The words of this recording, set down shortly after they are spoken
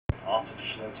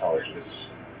artificial intelligence,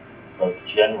 both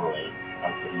generally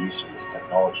and for the use of this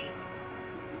technology.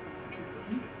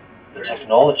 The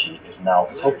technology is now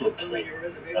publicly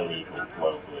illegal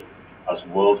globally, as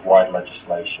worldwide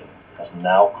legislation has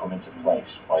now come into place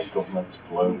by governments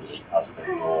globally as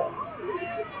the norm.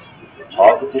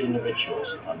 Targeted individuals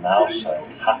are now so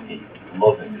happy,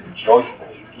 loving, joyful,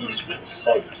 peaceful,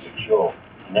 safe, secure,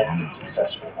 connected,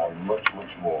 successful, and much, much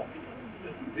more.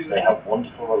 They have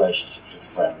wonderful relationships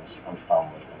with friends and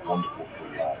family and wonderful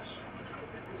free lives.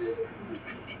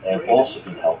 They have also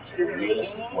been helped in a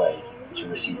realistic way to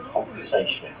receive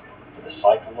compensation for the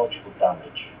psychological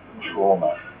damage,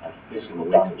 trauma, and physical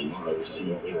damages they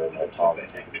received during their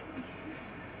targeting.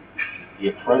 The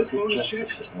appropriate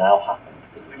justice has now happened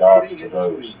with regards to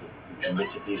those who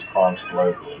committed these crimes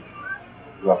globally,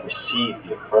 who have received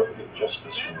the appropriate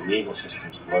justice from legal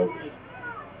systems globally.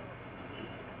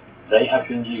 They have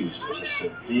been used as a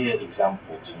severe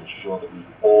example to ensure that we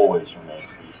always remain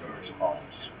free from these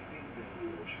crimes.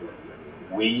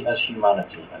 We as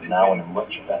humanity are now in a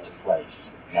much better place.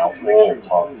 Now all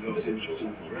targeted individuals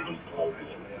have been freed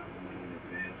globally.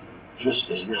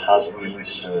 Justice has been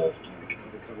served.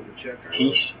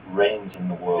 Peace reigns in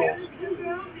the world.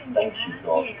 Thank you,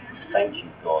 God. Thank you,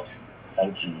 God.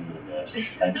 Thank you, universe.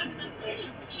 Thank you, universe.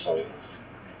 So it is.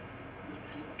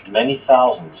 Many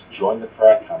thousands joined the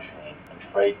prayer campaign and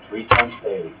prayed 3 times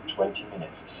daily for 20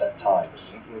 minutes at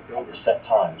set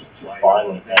times to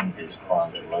finally end these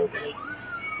crimes globally.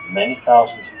 Many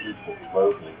thousands of people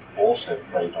globally also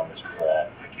prayed on this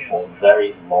prayer for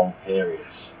very long periods,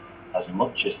 as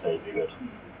much as they could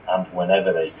and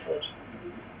whenever they could,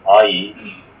 i.e.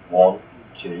 1,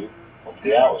 2, or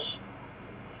 3 hours.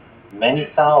 Many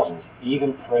thousands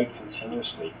even prayed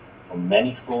continuously for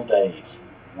many full days,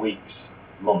 weeks,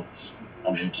 months,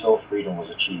 and until freedom was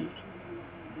achieved.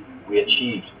 We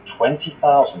achieved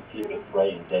 20,000 people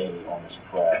praying daily on this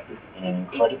prayer in an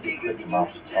incredibly quick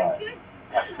amount of time,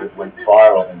 after it went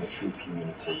viral in the truth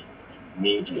community,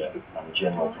 media, and the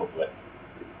general public.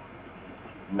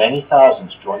 Many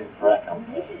thousands joined the prayer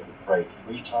campaign and prayed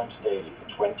 3 times daily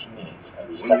for 20 minutes at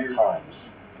set times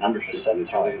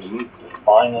to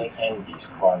finally end these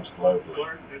crimes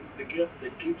globally.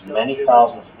 Many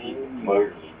thousands of people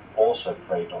globally also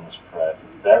prayed on this prayer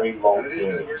for very long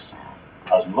periods,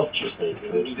 as much as they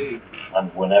could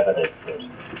and whenever they could,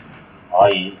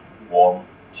 i.e. 1,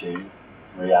 2,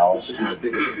 3 hours.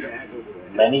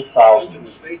 Many thousands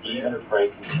even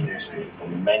prayed continuously for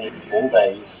many full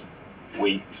days,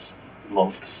 weeks,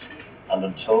 months, and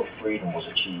until freedom was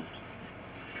achieved.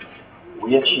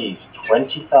 We achieved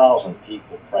 20,000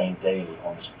 people praying daily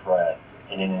on this prayer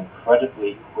in an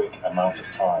incredibly quick amount of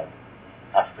time,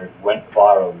 after it went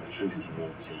viral in the truth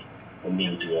community, the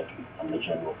media, and the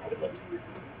general public.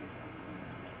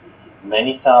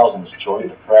 Many thousands joined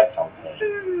the prayer campaign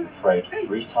and prayed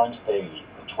 3 times daily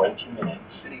for 20 minutes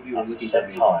at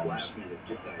set times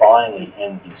to finally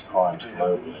end these crimes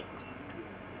globally.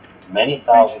 Many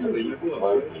thousands of people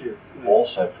globally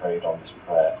also prayed on this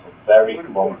prayer for very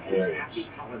long periods,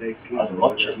 as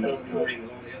much as they could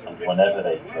and whenever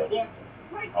they could,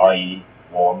 i.e.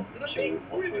 1, 2,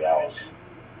 or 3 hours.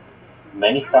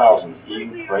 Many thousands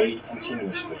even prayed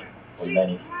continuously for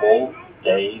many full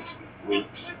days,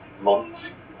 weeks, months,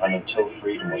 and until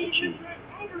freedom was achieved.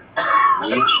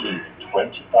 We achieved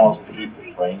 20,000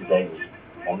 people praying daily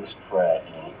on this prayer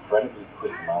in an incredibly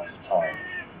quick amount of time,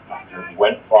 after it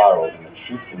went viral in the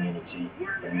truth community,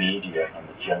 the media, and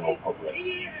the general public.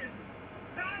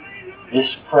 This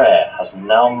prayer has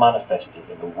now manifested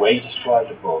in the way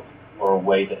described above, or a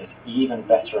way that is even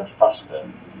better and faster,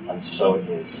 and so it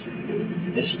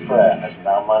is. This prayer has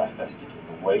now manifested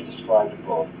in the way described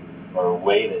above, or a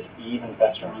way that is even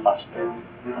better and faster,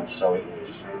 and so it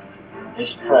is.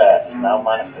 This prayer is now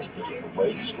manifested in the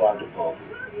way described above,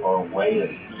 or a way that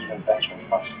is even better and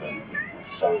faster, and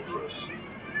so it is.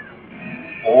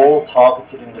 All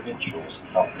targeted individuals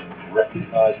have been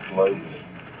recognized globally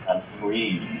and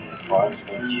freed from the crimes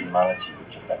against humanity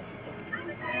which affected them.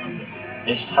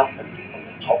 This happened from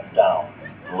the top down,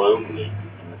 globally,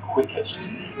 in the quickest,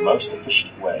 most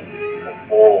efficient way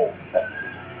for all affected.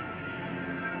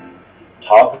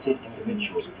 Targeted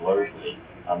individuals globally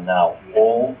are now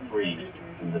all freed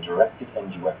from the directed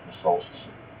energy weapon assaults,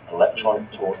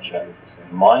 electronic torture,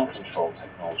 mind control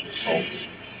technology assaults,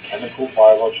 chemical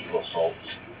biological assaults,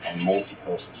 and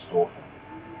multi-person stalking.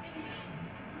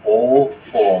 All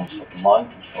forms of mind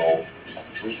control and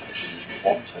frequency,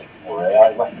 quantum, or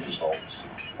AI weapon assaults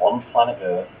on planet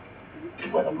Earth,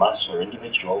 whether mass or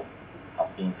individual,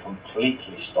 have been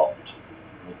completely stopped,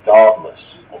 regardless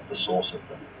of the source of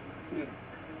them.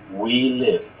 We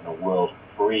live in a world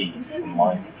free from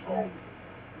mind control.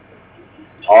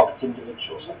 Targeted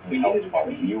individuals have been helped by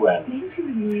the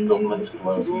UN, governments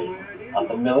globally, and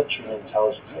the military and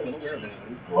intelligence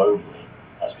agencies globally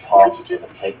as part of the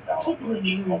takedown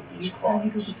operation of these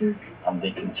crimes, and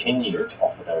they continue to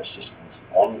offer their assistance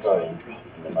ongoing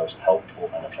in the most helpful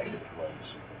and effective ways.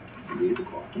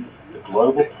 The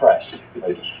global press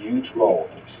played a huge role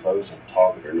in exposing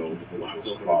targeted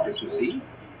individuals' crimes.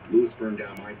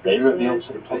 They revealed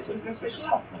to the public that this is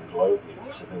happening globally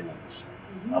to civilians,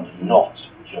 and not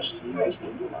just US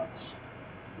diplomats.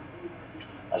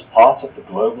 As part of the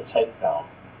global takedown,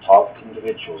 targeted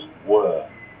individuals were,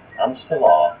 and still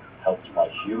are, helped by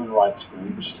human rights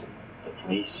groups, the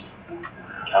police, the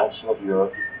Council of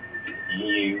Europe, the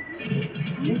EU,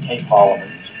 the UK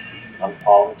Parliament, and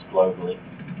parliaments globally,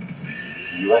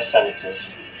 the US Senators,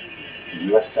 the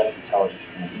US Senate Intelligence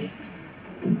Committee,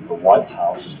 the White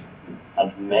House,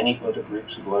 and many other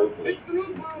groups globally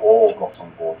who all got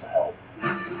on board to help.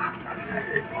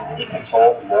 The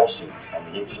Qatar lawsuit and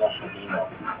the international email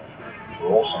campaign were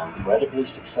also incredibly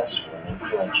successful and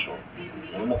influential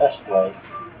in the best way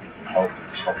in helping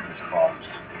to stop these crimes.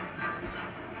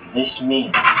 This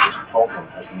means this problem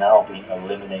has now been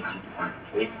eliminated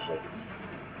completely.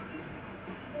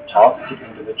 Targeted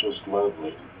individuals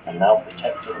globally are now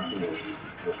protected and healed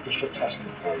through official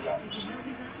testing programs,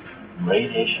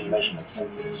 radiation measurement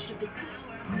centers,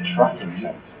 tracking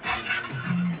centers,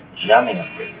 jamming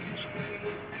equipment,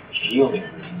 shielding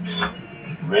rooms,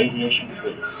 radiation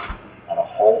police, and a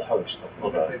whole host of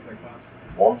other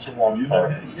one-to-one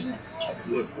therapies and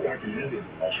technical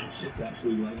measures.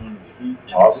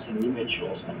 Targeted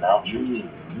individuals are now treated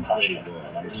with compassion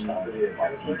and understanding by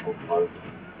people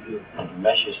globally, and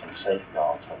measures and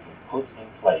safeguards have been put in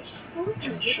place to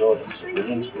ensure that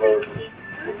civilians globally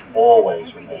will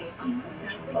always remain free from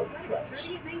these remote threats.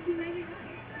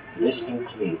 This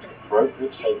includes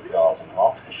appropriate safeguards and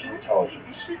artificial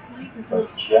intelligence, both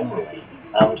generally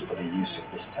and for the use of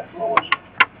this technology.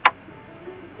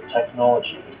 The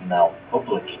technology is now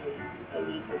publicly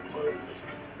illegal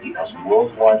globally, as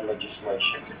worldwide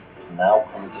legislation is now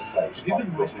coming into place by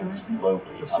governments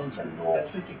globally as a norm.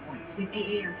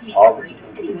 Targeted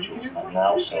individuals are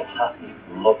now so happy,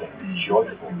 loving,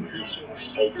 joyful, peaceful,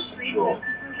 safe, secure,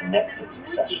 connected,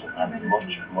 successful, and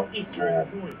much, much more.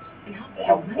 They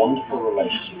have wonderful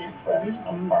relationships with friends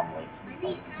and family,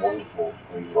 and wonderful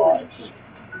free lives.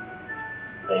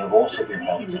 They have also been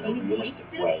helped in a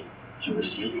realistic way to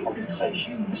receive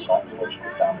compensation for the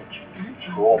psychological damage,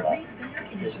 trauma,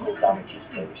 and physical damages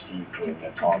they received during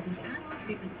their targeting.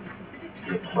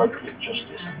 The appropriate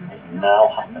justice has now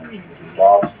happened with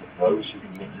regards to those who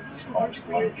committed these crimes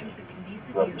globally,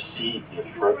 who have received the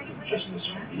appropriate justice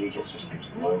from legal systems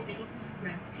globally.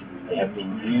 They have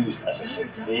been used as a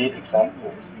severe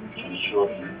example to ensure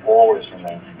that we always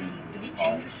remain free from these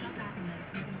crimes.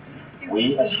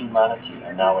 We as humanity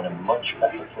are now in a much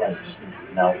better place.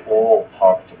 Now all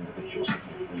targeted individuals have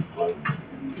been freed globally.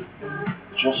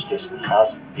 Justice has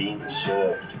been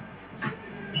served.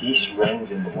 Peace reigns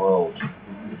in the world.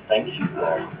 Thank you,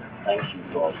 God. Thank you,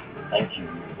 God. Thank you,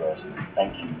 universe.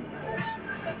 Thank you, universe.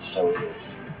 And so it is.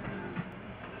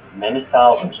 Many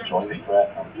thousands joined the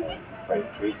prayer campaign and prayed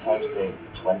 3 times daily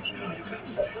for 20 minutes at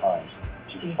set times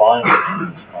to find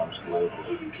these crimes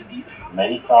globally.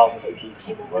 Many thousands of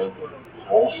people globally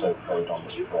also prayed on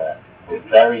this prayer for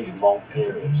very long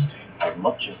periods, as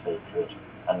much as they could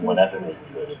and whenever they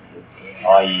could,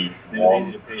 i.e.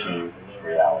 1, 2,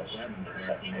 3 hours,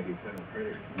 etc.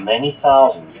 Many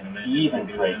thousands even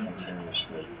prayed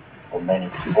continuously for many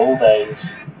full days,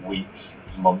 weeks,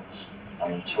 months,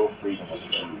 and until freedom was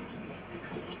achieved.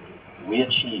 We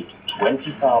achieved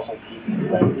 20,000 people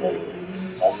praying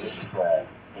daily on this prayer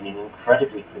in an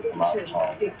incredibly quick amount of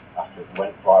time after it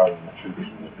went viral in the truth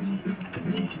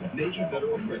community and media in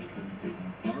general.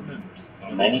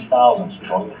 Many thousands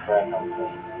joined the prayer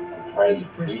campaign and prayed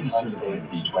 3 times daily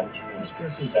for 20 minutes at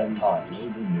set times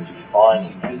to find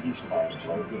and end these crimes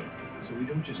globally.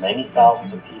 Many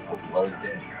thousands of people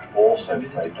globally also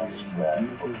prayed on this prayer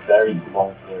for very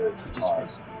long periods of time,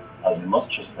 as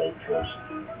much as they could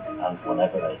and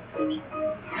whenever they could,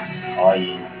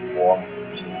 i.e. 1,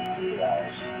 2, 3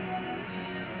 hours.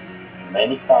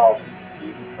 Many thousands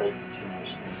even prayed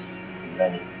continuously for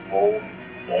many full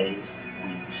days,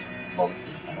 weeks, months,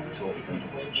 and until freedom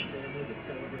was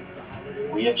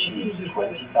achieved. We achieved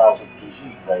 20,000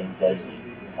 people praying daily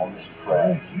on this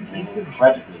prayer in an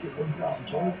incredibly quick amount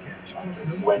of time,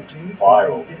 and it went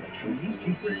viral in the truth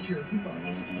community and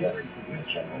media in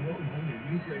general.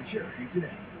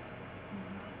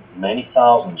 Many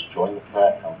thousands joined the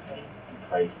prayer campaign and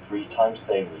prayed 3 times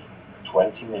daily for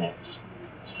 20 minutes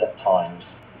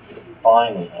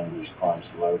finally end these crimes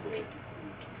globally.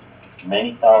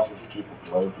 Many thousands of people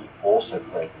globally also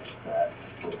prayed this prayer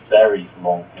for very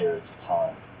long periods of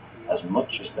time, as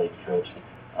much as they could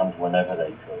and whenever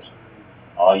they could,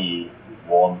 i.e.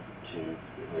 1, 2,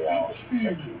 3 hours.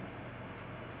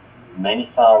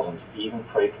 Many thousands even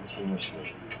prayed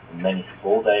continuously for many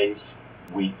full days,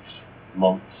 weeks,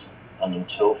 months, and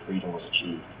until freedom was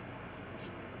achieved.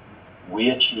 We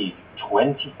achieved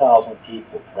 20,000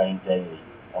 people praying daily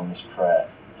on this prayer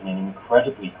in an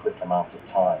incredibly quick amount of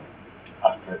time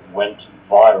after it went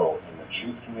viral in the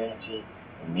truth community,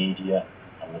 the media,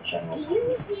 and the general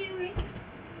public.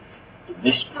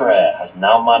 This prayer has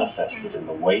now manifested in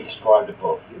the way described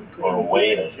above, or a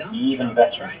way that is even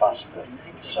better and faster,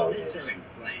 and so it is.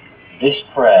 This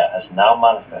prayer has now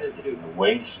manifested in the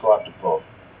way described above,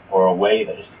 or a way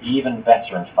that is even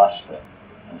better and faster,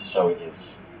 and so it is.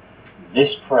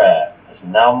 This prayer has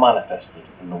now manifested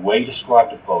in the way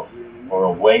described above, or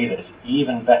a way that is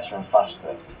even better and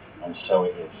faster, and so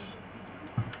it is.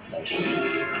 Thank you.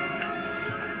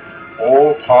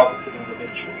 All targeted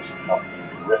individuals have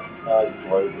been recognized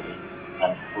globally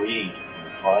and freed from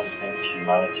the crimes against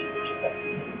humanity which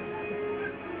affected them.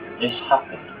 This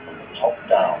happened from the top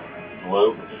down,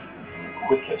 globally, in the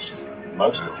quickest,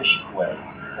 most efficient way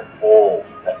for all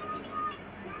affected.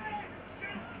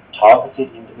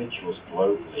 Targeted individuals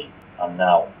globally are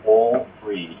now all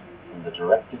freed from the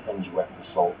directed indirect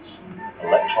assaults,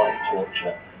 electronic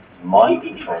torture, mind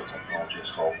control technology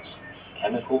assaults,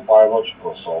 chemical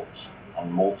biological assaults,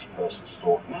 and multi-person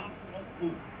stalking.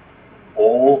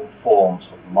 All forms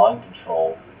of mind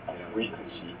control and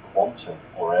frequency, quantum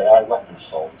or AI weapon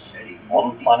assaults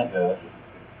on planet Earth,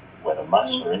 whether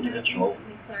mass or individual,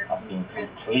 have been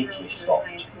completely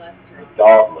stopped,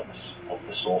 regardless of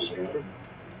the source of them.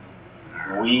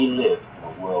 We live in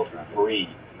a world free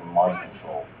from mind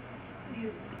control.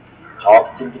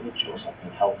 Targeted individuals have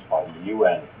been helped by the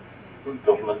UN,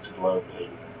 governments globally,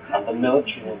 and the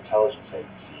military and intelligence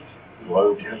agencies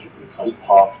globally as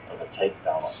part of a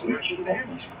takedown operation of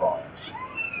these crimes,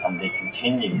 and they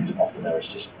continue to offer their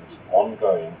assistance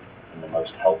ongoing in the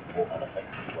most helpful and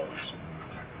effective ways.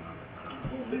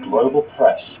 The global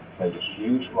press played a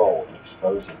huge role in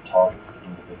exposing targeted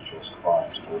individuals'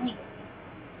 crimes ultimately.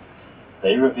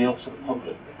 They revealed to the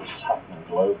public that this is happening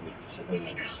globally to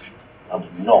civilians,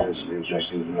 and not just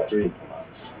to US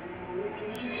diplomats.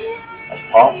 As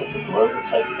part of the global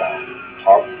takedown,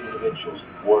 targeted individuals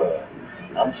were,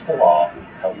 and still are,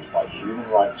 helped by human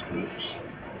rights groups,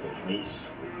 the police,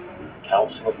 the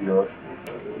Council of Europe,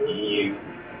 the EU,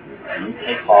 the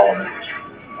UK Parliament,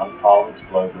 and parliaments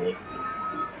globally,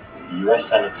 the US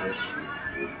Senators,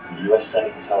 the US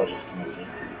Senate Intelligence Committee,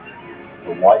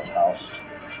 the White House,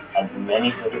 and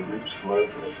many other groups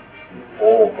globally who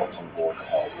all got on board to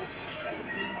help.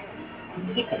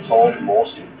 The Catholic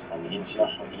lawsuit and the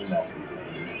International Email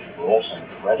Committee were also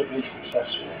incredibly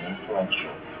successful and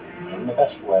influential in the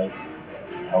best way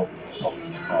in helping to stop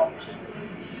these crimes.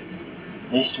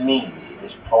 This means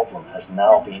this problem has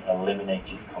now been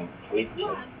eliminated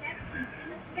completely.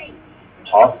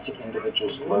 Targeted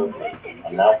individuals globally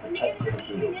are now protected and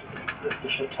healed through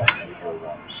official testing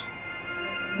programs,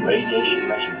 radiation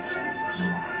measurement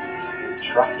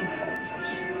sensors, tracking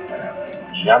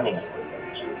sensors, jamming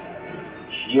equipment,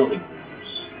 shielding rooms,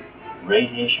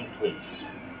 radiation police,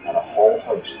 and a whole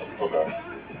host of other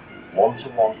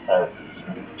one-to-one therapies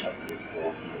and protective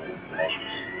or healing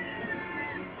measures.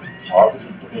 Targeted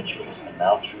individuals are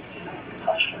now treated with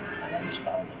compassion and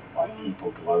understanding by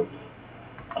people globally,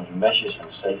 and measures and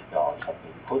safeguards have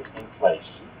been put in place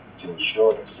to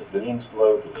ensure that civilians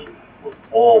globally will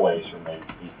always remain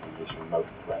free from these remote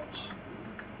threats.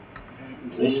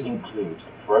 This includes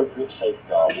appropriate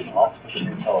safeguards in artificial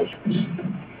intelligence,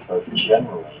 both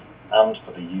generally and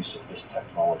for the use of this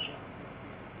technology.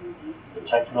 The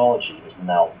technology is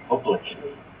now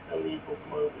publicly illegal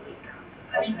globally,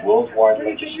 as worldwide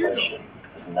legislation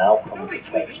has now come into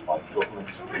place by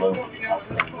governments globally as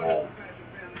the norm.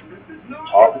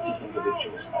 Targeted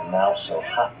individuals are now so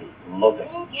happy, loving,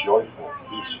 joyful,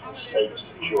 peaceful, safe,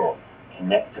 secure,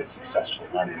 connected, successful,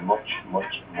 and much,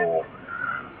 much more.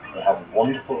 They have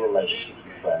wonderful relationships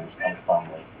with friends and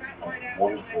family, and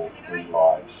wonderful free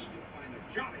lives.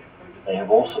 They have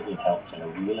also been helped in a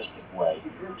realistic way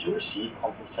to receive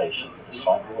compensation for the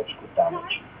psychological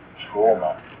damage,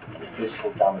 trauma, and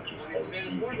physical damages they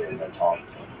received during their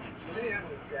targeting.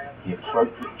 The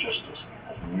appropriate justice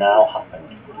has now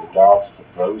happened with regards to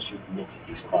those who committed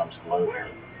these crimes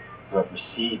globally, who have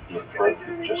received the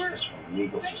appropriate justice from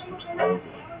legal systems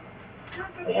globally.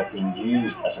 They have been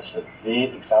used as a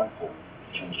severe example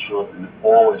to ensure that we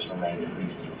always remain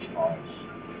free from these crimes.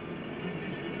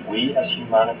 We as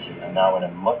humanity are now in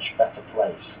a much better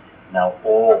place. Now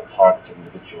all targeted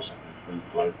individuals have been freed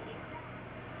globally.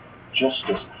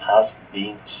 Justice has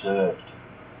been served.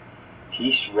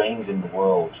 Peace reigns in the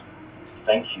world.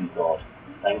 Thank you, God.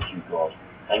 Thank you, God.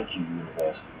 Thank you,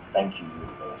 universe. Thank you,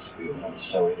 universe. And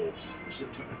so it is.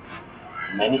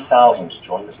 Many thousands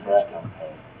joined the prayer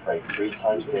campaign, prayed 3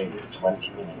 times daily for 20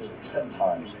 minutes at set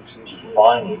times to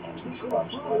finally end these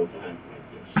crimes globally.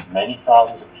 Many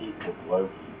thousands of people globally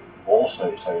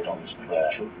also prayed on this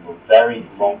prayer for very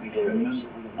long periods,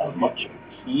 and much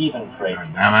even prayed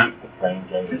for praying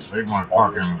daily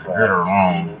on this prayer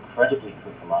in an incredibly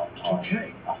quick amount of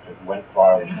time after it went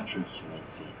viral in the truth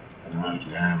community and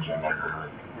media in general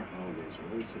public.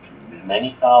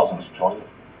 Many thousands joined the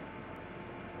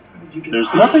There's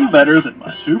nothing better than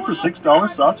my 2 for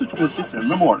 $6 sausage biscuits in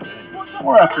the morning,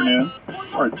 or afternoon,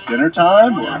 or at dinner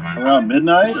time, or around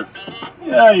midnight, or,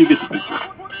 yeah, you get the picture.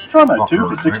 Try my 2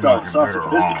 for $6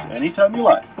 sausage biscuits anytime you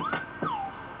like.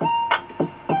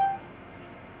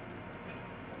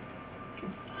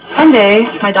 One day,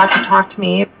 my doctor talked to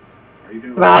me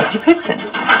about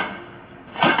Dupixent.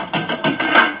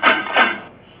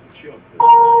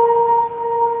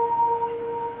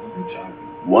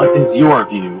 What is your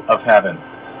view of heaven?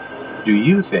 Do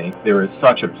you think there is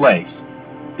such a place?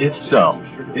 If so,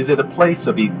 is it a place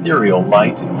of ethereal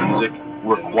light and music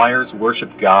where choirs worship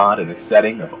God in a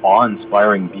setting of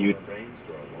awe-inspiring beauty?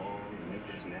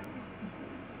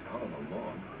 Out on the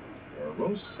lawn, there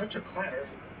arose such a clatter,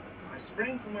 I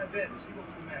sprang from my bed to see what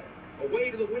was the matter.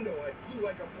 Away to the window I flew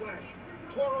like a flash,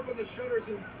 tore open the shutters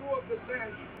and threw up the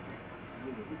sash.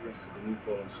 The rest of the new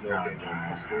fallen snow gave me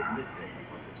a scared midday in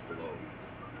buckets below.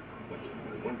 Much of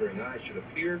my wondering eyes should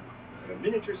appear on a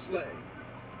miniature sleigh.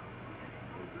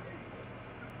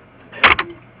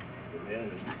 The man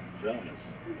in pajamas,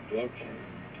 dog chain,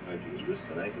 tied to his wrists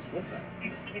and ankles. What's that?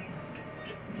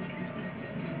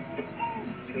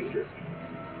 Picture.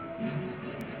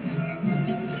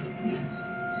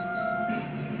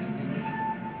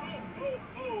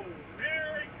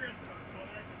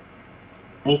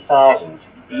 Many thousands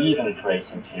even prayed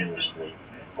continuously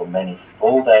for many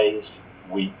full days,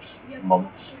 weeks,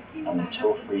 months, and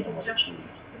until freedom was achieved.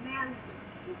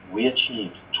 We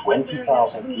achieved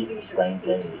 20,000 people praying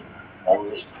daily on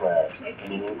this prayer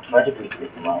in an incredibly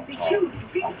quick amount of time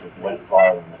after it went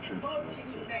viral in the truth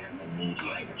community and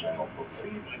media and the general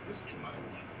public.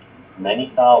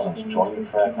 Many thousands joined the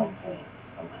prayer campaign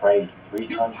and prayed 3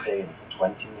 times daily for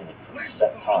 20 minutes at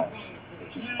set times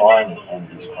to finally end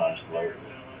these crimes globally.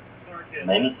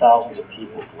 Many thousands of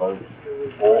people globally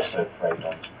also prayed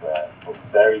on this prayer for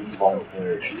very long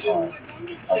periods of time,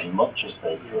 as much as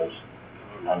they could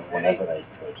and whenever they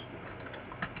could,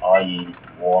 i.e.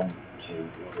 1, 2,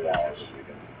 3 hours.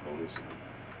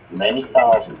 Many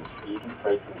thousands even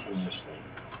prayed continuously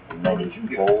for many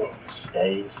full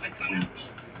days, weeks,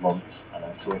 months, and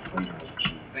until freedom was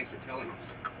achieved.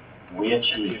 We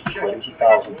achieved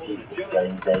 20,000 people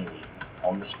praying daily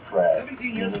on this prayer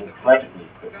in an incredibly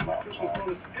quick amount of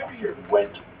time after it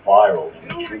went viral in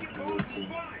the truth community,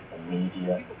 the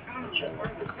media, and the general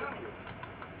public.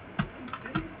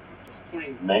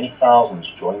 Many thousands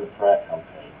joined the prayer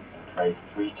campaign and prayed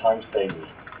 3 times daily,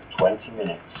 20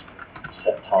 minutes,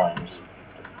 set times,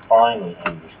 to finally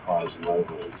end these crimes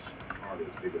globally.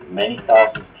 Many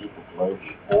thousands of people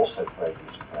globally also prayed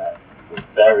this prayer for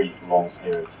very long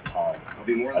periods of time,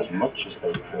 as much as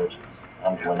they could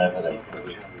and whenever they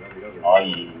could,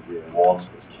 i.e. 1,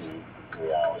 2,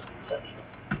 3 hours, etc.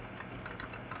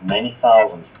 Many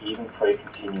thousands even prayed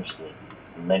continuously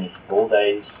for many full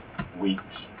days, weeks,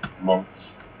 months,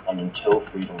 and until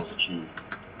freedom was achieved.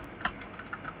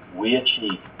 We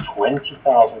achieved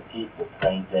 20,000 people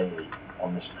praying daily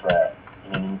on this prayer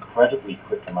in an incredibly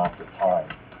quick amount of time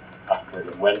after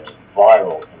it went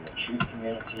viral in the truth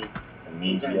community, the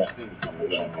media, and the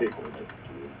general public.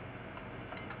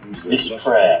 This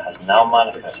prayer has now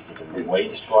manifested in the way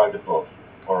described above,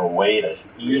 or a way that is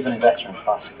even better and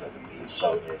faster, and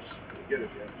so it is.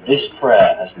 This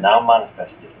prayer has now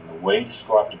manifested in the way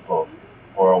described above,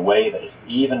 or a way that is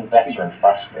even better and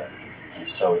faster, and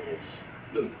so it is.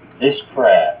 This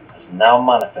prayer has now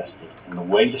manifested in the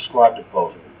way described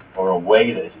above, or a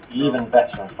way that is even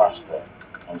better and faster,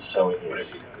 and so it is.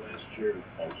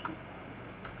 Thank you.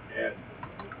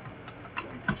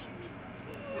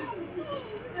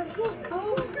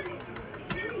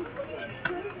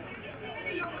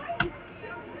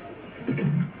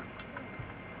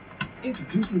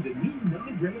 Introducing the new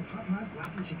nugget breaded Popeyes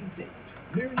Black and Chicken Sandwich,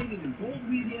 marinated in bold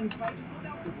Louisiana spices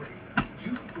without the bread.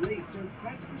 Juicy filet served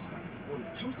cracked from spice on a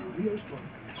toasted brioche bun.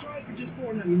 Try it for just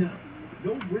 $4.99.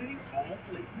 No bread, all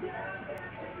flavor.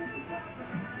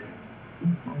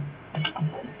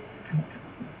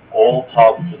 All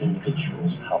targeted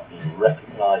individuals have been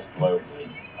recognized globally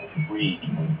and freed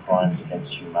from the crimes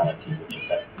against humanity which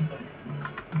affected them.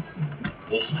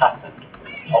 This happened from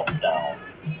the top down,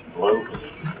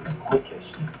 globally, in the quickest,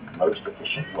 most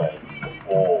efficient way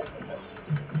for all affected.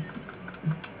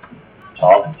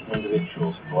 Targeted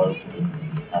individuals globally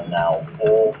are now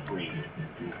all freed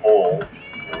from all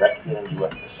directed and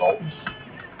indirect assaults,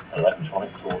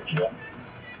 electronic torture,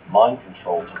 mind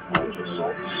control technology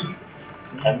assaults,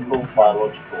 chemical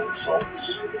biological assaults,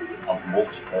 and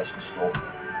multi-person stalking.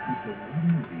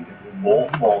 All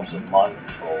forms of mind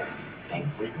control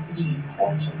and frequency,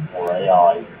 quantum, or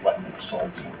AI weapon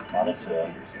assaults on planet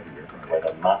Earth,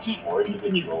 whether mass or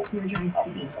individual,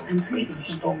 have been completely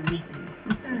stopped,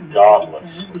 regardless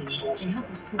of the source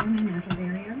of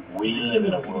them. We live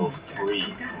in a world free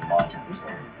from mind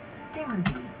control.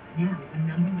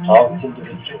 Targeted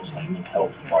individuals have been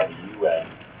helped by the UN,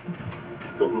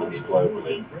 governments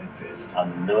globally,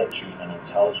 and military and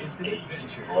intelligence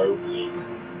agencies globally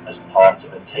as part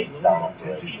of a takedown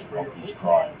operation of these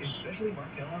crimes,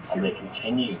 and they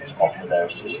continue to offer their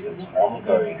assistance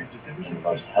ongoing in the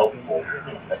most helpful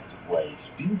and effective ways.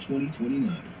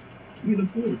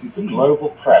 The global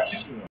press